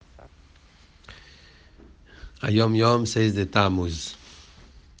Ayom Yom 6 de Tammuz.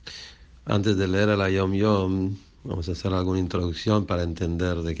 Antes de leer el Ayom Yom, vamos a hacer alguna introducción para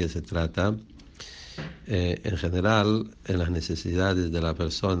entender de qué se trata. En general, en las necesidades de la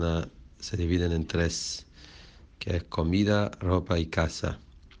persona se dividen en tres, que es comida, ropa y casa.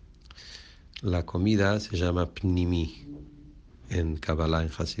 La comida se llama Pnimi en Kabbalah,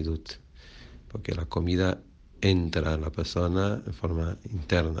 en Hasidut, porque la comida entra en la persona en forma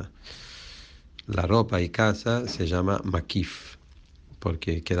interna. La ropa y casa se llama Makif,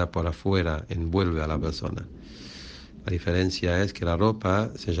 porque queda por afuera, envuelve a la persona. La diferencia es que la ropa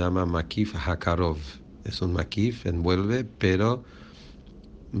se llama Makif Hakarov. Es un Makif, envuelve, pero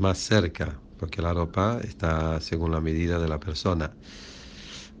más cerca, porque la ropa está según la medida de la persona.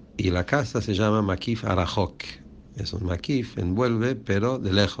 Y la casa se llama Makif Arahok. Es un Makif, envuelve, pero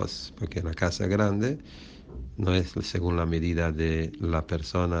de lejos, porque la casa grande no es según la medida de la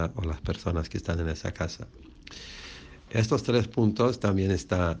persona o las personas que están en esa casa. Estos tres puntos también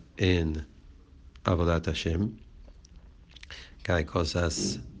están en Avodat Hashem, que hay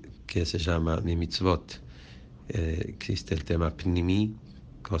cosas que se llaman mitzvot. Existe el tema pnimi,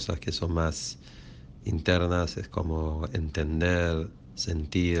 cosas que son más internas, es como entender,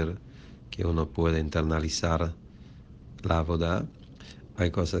 sentir, que uno puede internalizar la avodah. Hay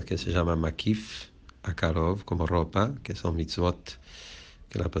cosas que se llaman makif, akarov, como ropa, que son mitzvot,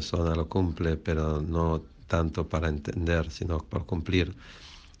 que la persona lo cumple, pero no tanto para entender, sino por cumplir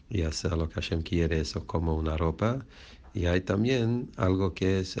y hacer lo que Hashem quiere, eso como una ropa. Y hay también algo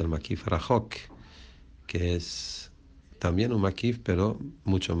que es el makif rajok, que es también un makif, pero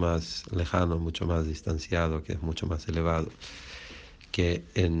mucho más lejano, mucho más distanciado, que es mucho más elevado, que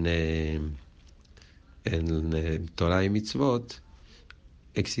en Torah y mitzvot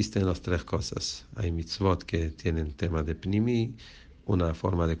existen las tres cosas. Hay mitzvot que tienen tema de pnimi, una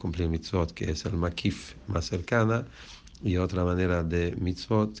forma de cumplir mitzvot que es el makif más cercana, y otra manera de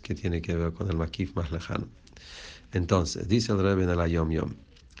mitzvot que tiene que ver con el makif más lejano. Entonces, dice el Rebbe en el Ayom Yom,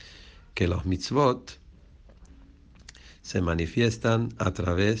 que los mitzvot se manifiestan a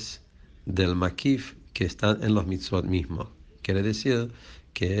través del makif que están en los mitzvot mismos. Quiere decir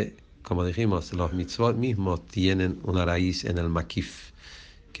que, como dijimos, los mitzvot mismos tienen una raíz en el makif,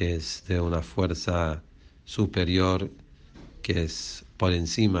 que es de una fuerza superior, que es por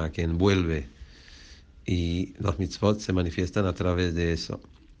encima, que envuelve, y los mitzvot se manifiestan a través de eso.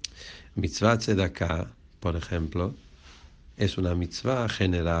 Mitzvah tzedakah, por ejemplo, es una mitzvah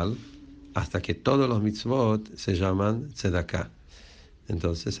general hasta que todos los mitzvot se llaman tzedakah.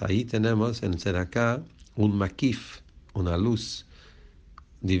 Entonces ahí tenemos en tzedakah un makif, una luz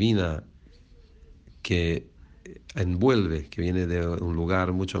divina que envuelve, que viene de un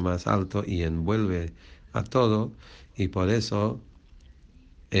lugar mucho más alto y envuelve a todo, y por eso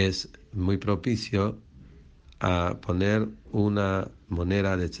es muy propicio a poner una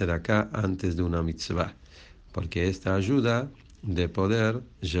moneda de tzedakah antes de una mitzvah, porque esta ayuda de poder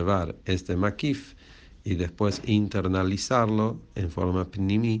llevar este makif y después internalizarlo en forma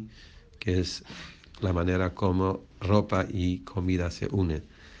pnimi, que es la manera como ropa y comida se unen.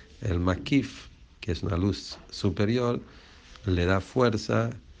 El makif, que es una luz superior, le da fuerza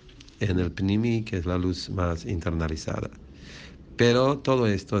en el pnimi, que es la luz más internalizada. Pero todo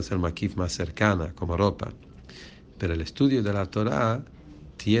esto es el makif más cercana, como ropa. Pero el estudio de la Torah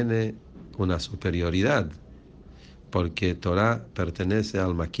tiene una superioridad, porque Torah pertenece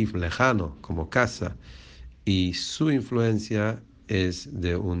al makif lejano, como casa, y su influencia es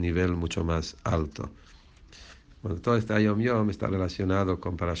de un nivel mucho más alto. Bueno, todo este Yom Yom está relacionado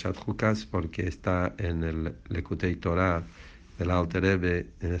con Parashat Jukas, porque está en el Lekutei Torah del Alter Rebbe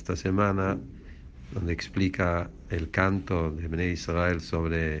en esta semana, donde explica el canto de Bnei Israel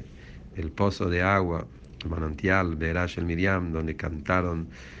sobre el pozo de agua, el manantial, Beerash el Miriam, donde cantaron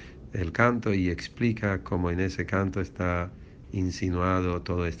el canto, y explica cómo en ese canto está insinuado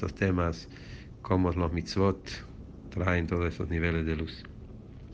todos estos temas, cómo los mitzvot traen todos esos niveles de luz.